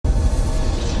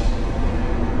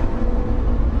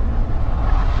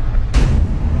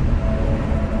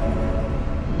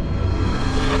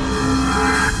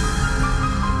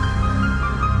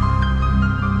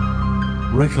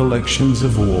recollections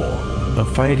of war. A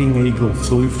fading eagle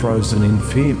flew frozen in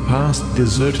fear past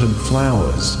deserted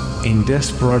flowers, in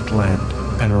desperate land,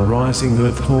 and a rising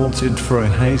earth halted for a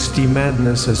hasty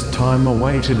madness as time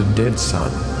awaited a dead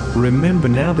sun. Remember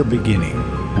now the beginning,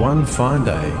 one fine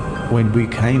day, when we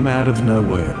came out of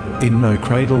nowhere, in no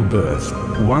cradle birth,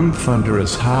 one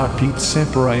thunderous heartbeat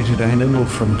separated animal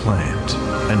from plant,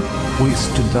 and we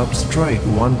stood up straight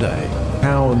one day,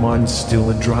 our minds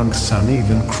still a drunk sun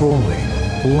even crawling.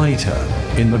 Later,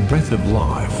 in the breath of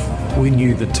life, we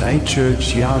knew that a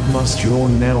churchyard must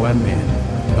yawn now and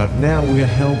then, but now we're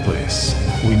helpless.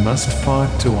 We must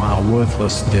fight to our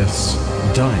worthless deaths,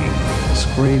 dying,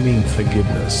 screaming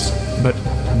forgiveness, but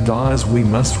dies we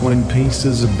must when peace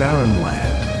is a barren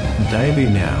land. Daily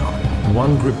now,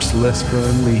 one grips less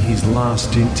firmly his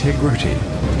last integrity,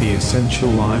 the essential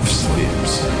life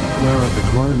slips. Where are the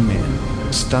grown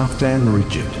men, stuffed and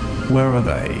rigid? Where are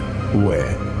they?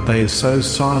 Where? They are so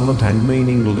silent and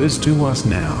meaningless to us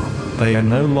now. They are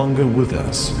no longer with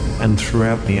us, and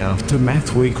throughout the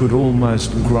aftermath we could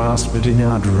almost grasp it in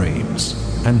our dreams,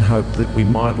 and hope that we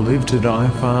might live to die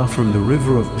far from the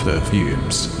river of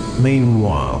perfumes.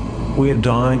 Meanwhile, we are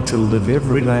dying to live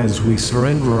every day as we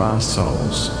surrender our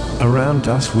souls. Around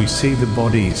us we see the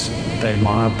bodies, they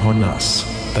lie upon us,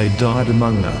 they died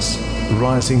among us.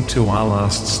 Rising to our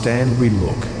last stand we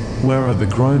look. Where are the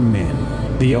grown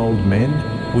men, the old men?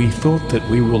 We thought that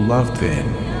we were loved then,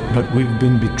 but we've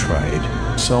been betrayed,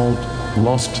 sold,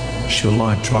 lost. Shall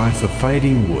I try for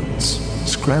fading woods,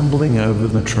 scrambling over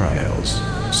the trails,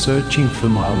 searching for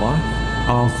my life?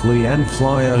 I'll flee and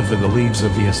fly over the leaves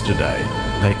of yesterday.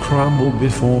 They crumble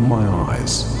before my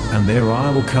eyes, and there I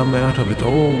will come out of it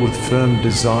all with firm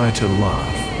desire to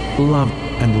laugh, love,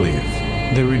 and live.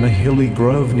 There in a hilly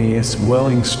grove near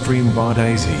swelling stream by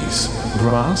daisies,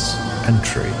 grass, and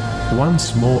tree.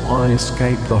 Once more I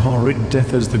escape the horrid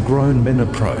death as the grown men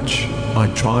approach.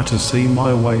 I try to see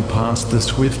my way past the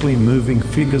swiftly moving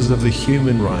figures of the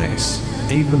human race.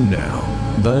 Even now,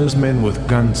 those men with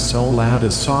guns so loud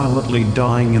are silently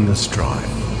dying in the strife.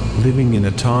 Living in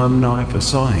a time nigh for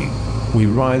sighing, we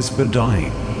rise for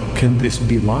dying. Can this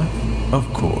be life?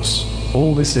 Of course,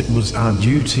 all this it was our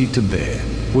duty to bear.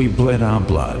 We bled our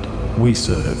blood, we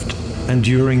served, and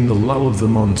during the lull of the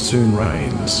monsoon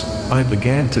rains, I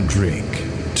began to drink,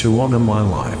 to honor my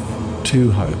life,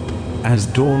 to hope, as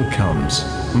dawn comes,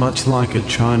 much like a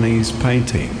Chinese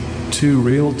painting, too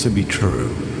real to be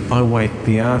true. I wait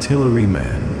the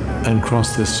artilleryman, and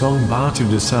cross the song bar to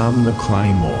disarm the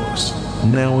claymores.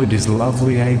 Now it is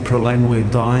lovely April and we're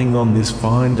dying on this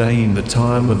fine day in the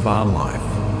time of our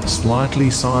life. Slightly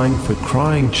sighing for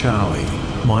crying Charlie,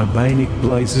 my bayonet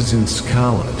blazes in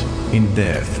scarlet, in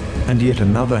death, and yet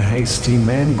another hasty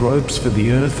man gropes for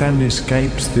the earth and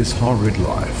escapes this horrid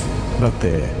life. But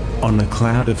there, on a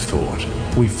cloud of thought,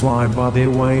 we fly by their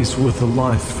ways with a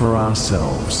life for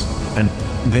ourselves, and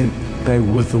then they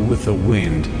wither with the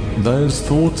wind, those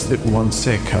thoughts that once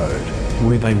echoed,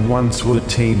 where they once were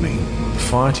teeming,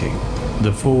 fighting.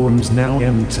 The forum's now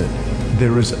emptied.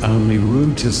 There is only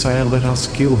room to say let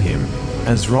us kill him,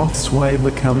 as wrath's wave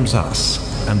becomes us,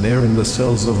 and there in the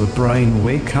cells of the brain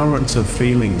where currents of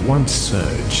feeling once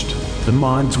surged, the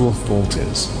mind's will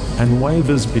falters, and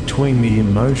wavers between the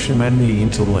emotion and the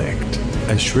intellect,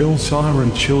 a shrill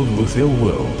siren chilled with ill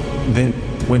will. Then,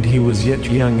 when he was yet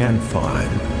young and fine,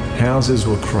 houses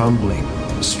were crumbling,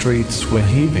 streets were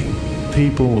heaving,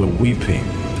 people were weeping,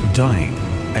 dying,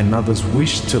 and others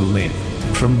wished to live,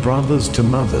 from brothers to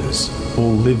mothers,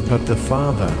 all live but the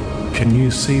father. Can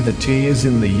you see the tears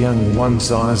in the young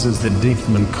one's eyes as the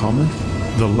deathman cometh?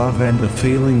 The love and the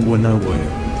feeling were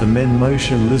nowhere, the men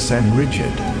motionless and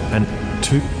rigid, and,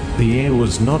 too, the air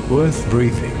was not worth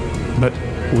breathing, but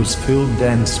was filled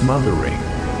and smothering,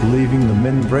 leaving the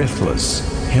men breathless,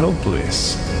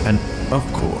 helpless, and, of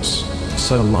course,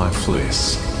 so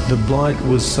lifeless. The blight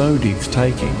was so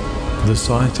death-taking, the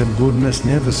sight of goodness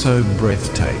never so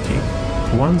breathtaking.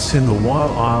 Once in a while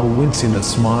I'll wince in a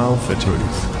smile for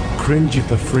truth, cringe at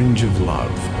the fringe of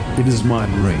love. It is my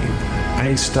dream,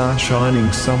 a star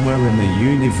shining somewhere in the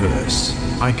universe.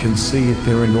 I can see it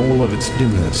there in all of its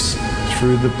dimness,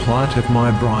 through the plight of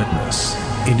my brightness.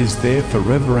 It is there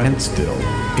forever and still.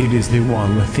 It is the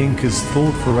one the thinkers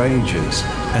thought for ages,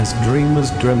 as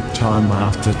dreamers dreamt time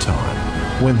after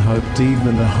time. When hoped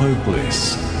even the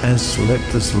hopeless, as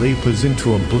slept the sleepers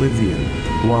into oblivion,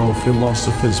 while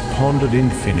philosophers pondered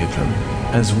infinitum,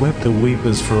 as wept the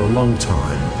weepers for a long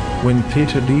time, when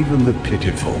pitied even the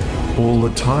pitiful, all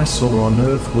the tinsel on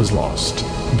earth was lost.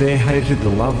 There hated the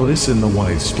loveless in the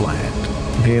wasteland,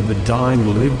 there the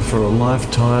dying lived for a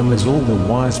lifetime as all the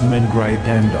wise men great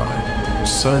and died.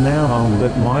 So now I'll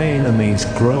let my enemies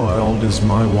grow old as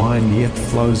my wine yet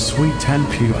flows sweet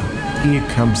and pure. Here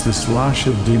comes the slush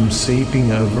of doom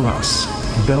seeping over us,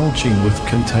 belching with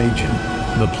contagion.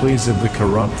 The pleas of the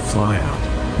corrupt fly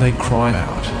out. They cry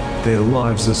out. Their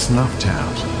lives are snuffed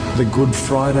out. The Good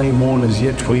Friday mourners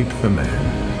yet weep for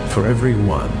man, for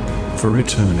everyone, for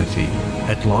eternity.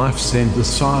 At life's end the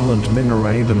silent men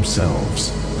array themselves.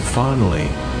 Finally,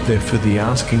 they're for the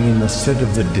asking in the stead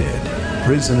of the dead,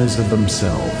 prisoners of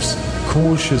themselves.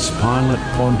 Cautious Pilate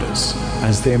ponders,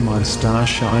 as there my star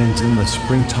shines in the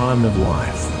springtime of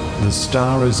life. The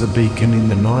star is a beacon in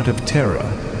the night of terror,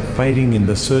 fading in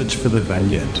the search for the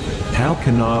valiant. How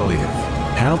can I live?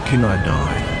 How can I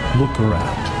die? Look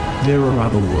around, there are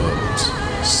other worlds.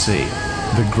 See,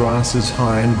 the grass is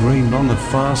high and green on the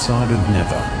far side of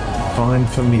Never. Find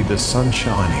for me the sun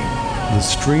shining, the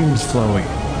streams flowing,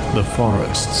 the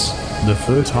forests, the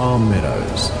fertile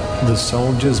meadows. The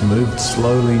soldiers moved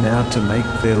slowly now to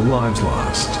make their lives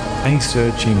last. A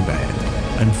searching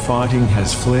band, and fighting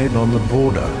has flared on the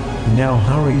border. Now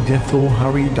hurry death or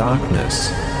hurry darkness,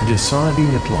 deciding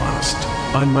at last.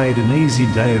 I made an easy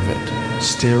day of it,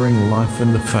 staring life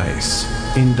in the face,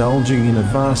 indulging in a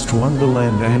vast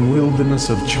wonderland and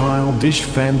wilderness of childish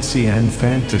fancy and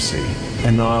fantasy.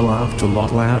 And I laughed a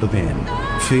lot louder then,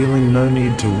 feeling no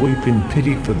need to weep in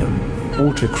pity for them,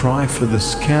 or to cry for the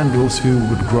scoundrels who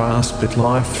would grasp at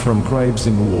life from graves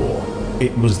in war.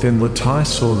 It was then that I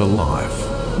saw the life,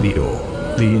 the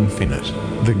awe, the infinite,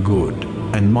 the good,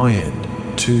 and my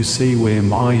end, to see where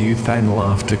my youth and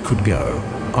laughter could go.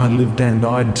 I lived and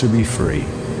died to be free.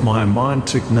 My mind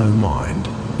took no mind.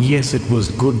 Yes, it was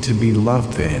good to be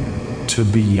loved then, to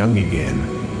be young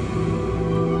again.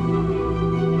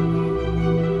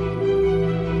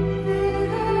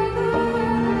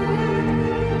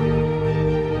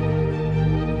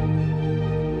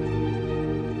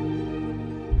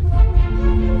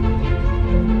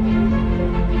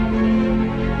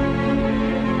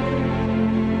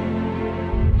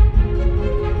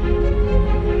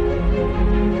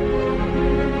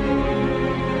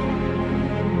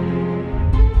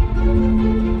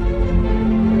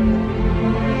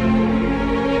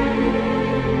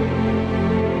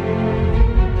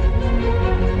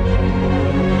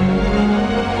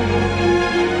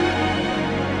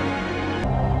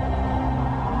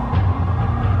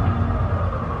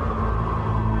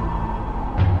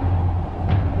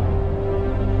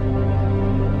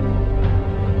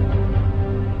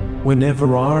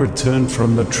 Whenever I returned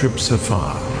from the trip so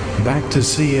far, back to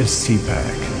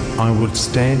CSCPAC, I would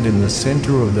stand in the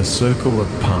center of the circle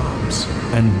of palms,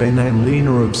 and Ben and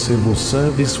Lena of civil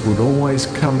service would always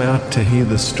come out to hear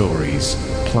the stories,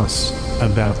 plus,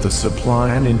 about the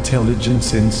supply and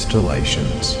intelligence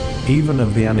installations, even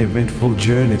of the uneventful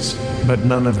journeys, but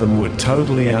none of them were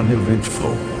totally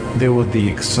uneventful. There were the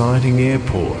exciting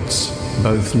airports,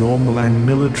 both normal and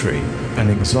military, and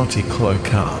exotic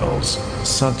locales,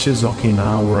 such as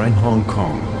Okinawa and Hong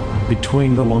Kong.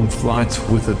 Between the long flights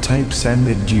with the tapes and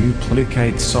their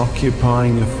duplicates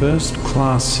occupying a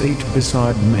first-class seat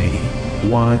beside me,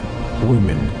 white,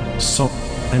 women, soft,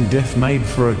 and deaf made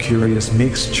for a curious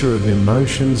mixture of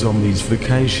emotions on these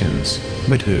vacations.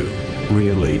 But who,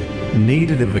 really,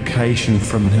 needed a vacation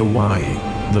from Hawaii,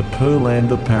 the pearl and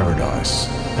the paradise?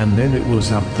 And then it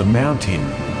was up the mountain,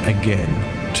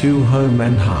 again, to home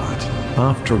and heart,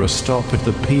 after a stop at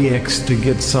the PX to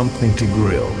get something to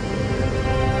grill.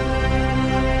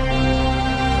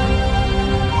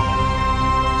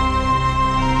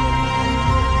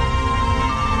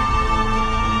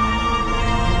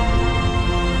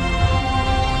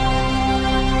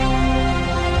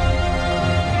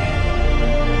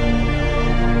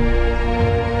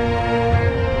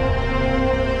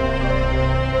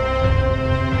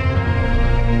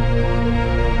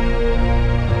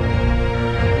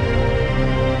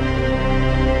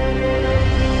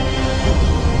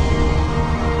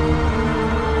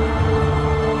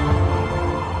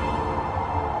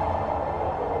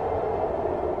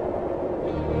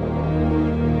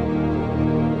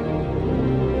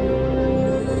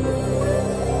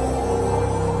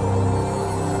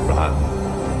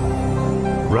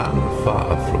 Ran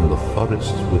far from the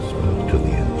forest's whisper to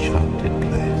the enchanted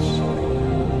place.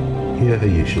 Here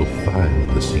you shall find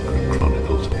the secret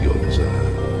chronicles of your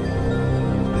desire,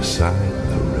 beside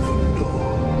the riven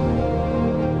door.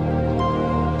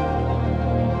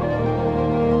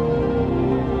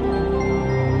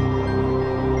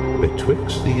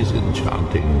 Betwixt these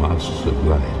enchanting masks of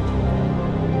light,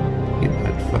 you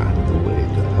might find the way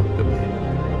to alchemy.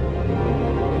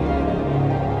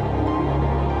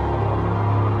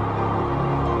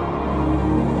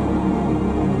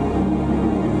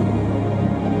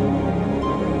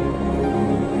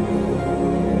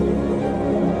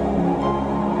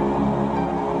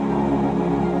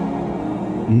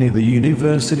 near the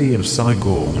University of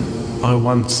Saigon. I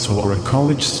once saw a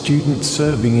college student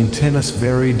serving in tennis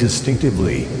very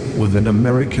distinctively, with an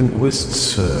American whist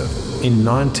serve. In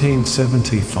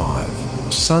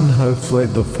 1975, Sun Ho fled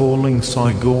the falling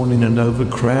Saigon in an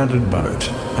overcrowded boat,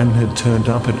 and had turned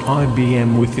up at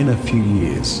IBM within a few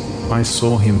years. I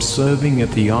saw him serving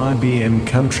at the IBM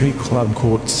Country Club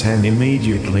courts and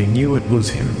immediately knew it was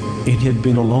him. It had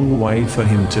been a long way for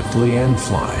him to flee and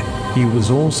fly. He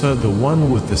was also the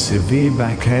one with the severe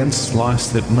backhand slice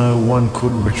that no one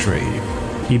could retrieve.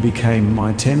 He became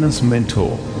my tennis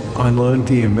mentor. I learned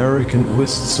the American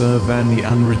whist serve and the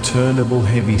unreturnable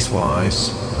heavy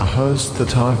slice, a host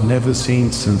that I've never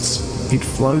seen since. It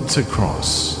floats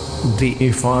across,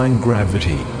 defying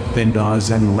gravity, then dies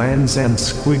and lands and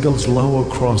squiggles low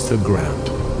across the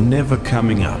ground, never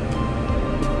coming up.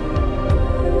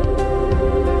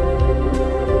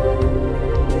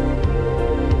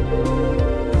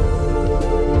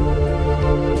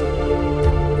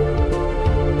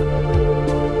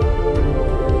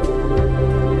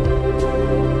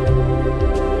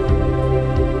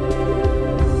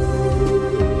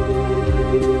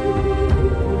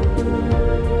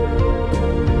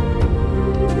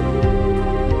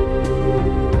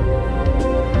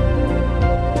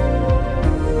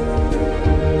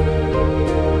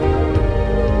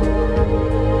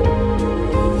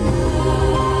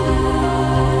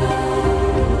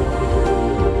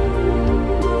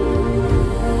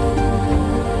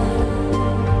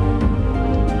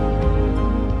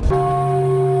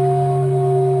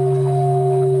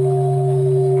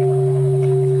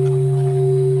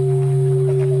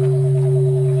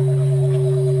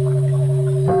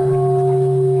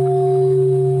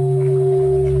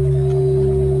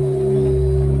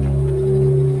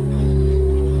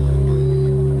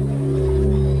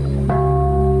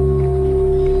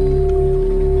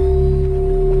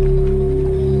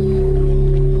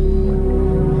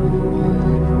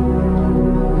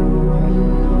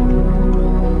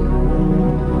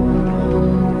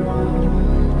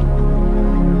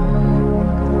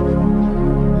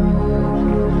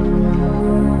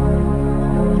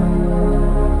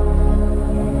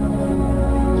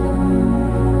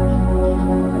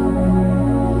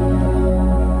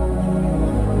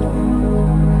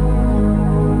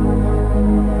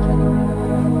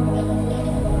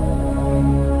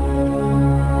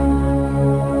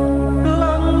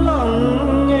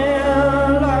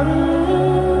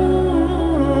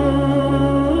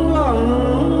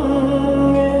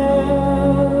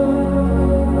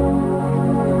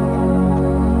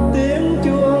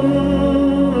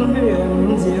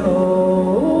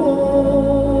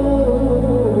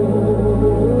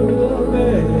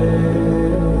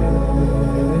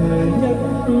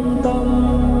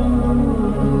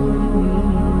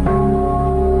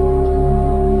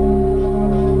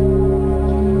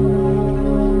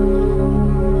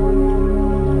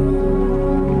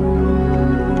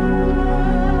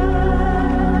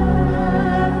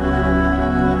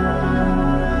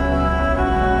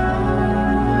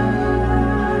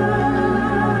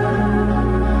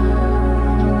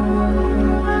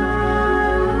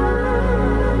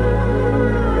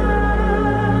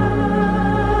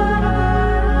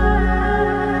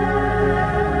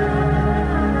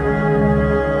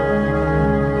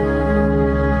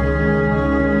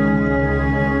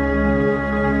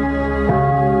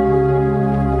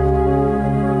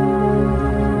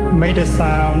 May the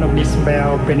sound of this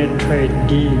bell penetrate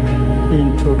deep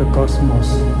into the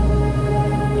cosmos.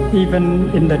 Even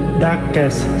in the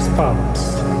darkest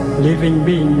spots, living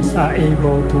beings are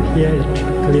able to hear it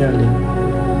clearly,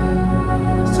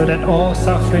 so that all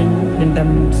suffering in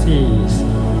them cease,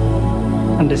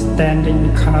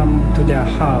 understanding come to their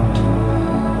heart,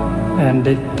 and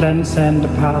they transcend the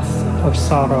path of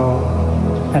sorrow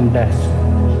and death.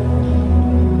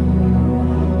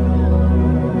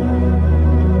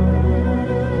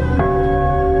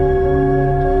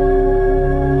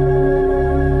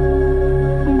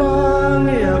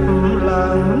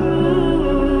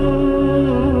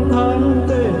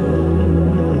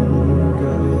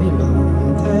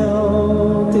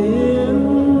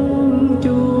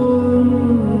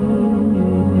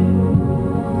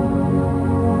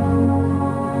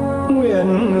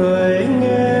 Nguyện người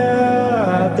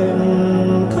nghe tình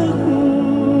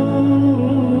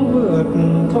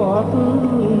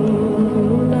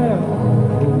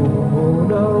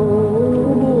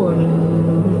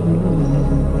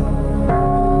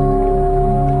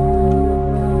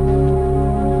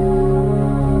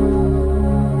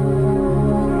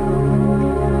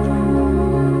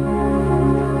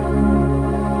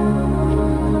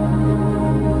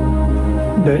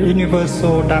The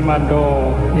universal Dharma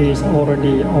door is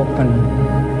already open.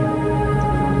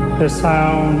 The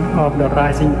sound of the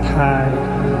rising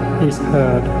tide is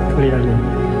heard clearly.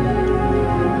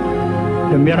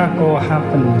 The miracle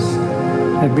happens.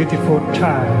 A beautiful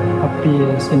child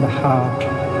appears in the heart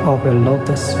of a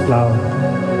lotus flower.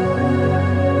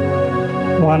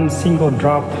 One single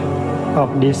drop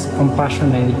of this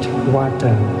compassionate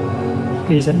water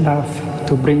is enough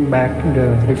to bring back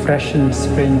the refreshing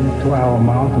spring to our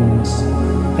mountains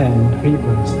and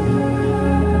rivers.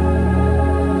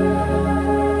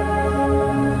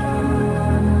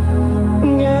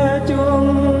 Nghe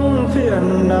chuông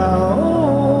phiền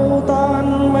não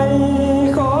tan mây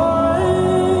khói,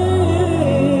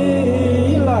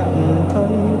 lặng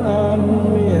thân an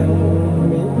miền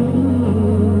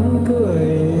mỉm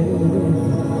cười.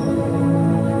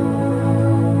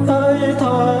 Hơi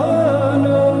thở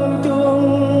nương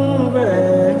chuông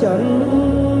về chánh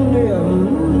niệm,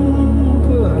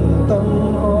 vườn tâm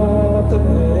hoa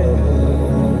tuệ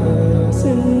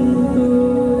xin tươi.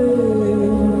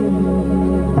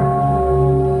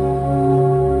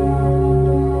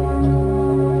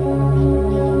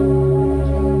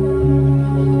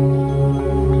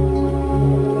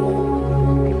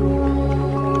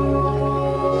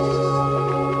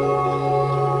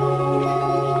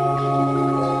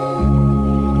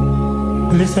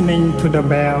 Listening to the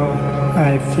bell,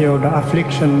 I feel the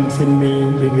afflictions in me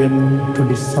begin to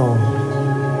dissolve.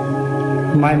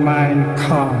 My mind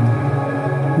calm,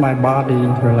 my body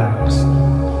relaxed.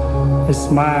 A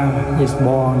smile is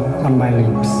born on my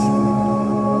lips.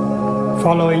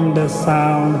 Following the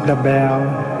sound of the bell,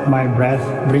 my breath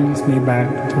brings me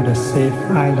back to the safe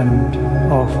island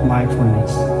of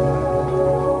mindfulness.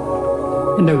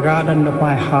 In the garden of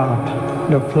my heart,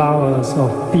 the flowers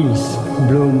of peace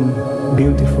bloom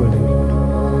beautifully.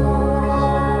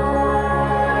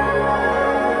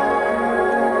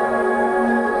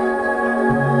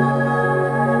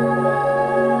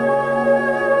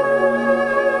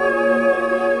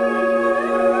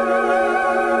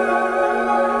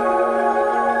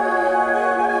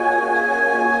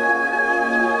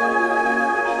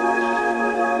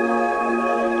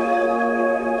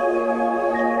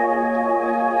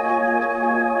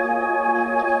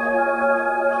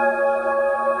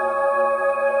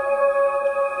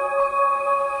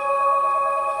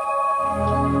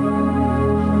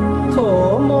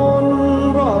 Thổ môn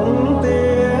vọng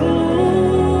tiếng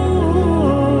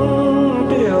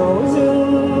điệu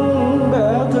dưng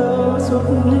bé thơ xuất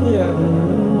hiện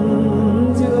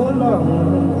giữa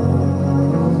lòng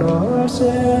đóa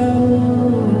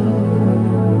sen.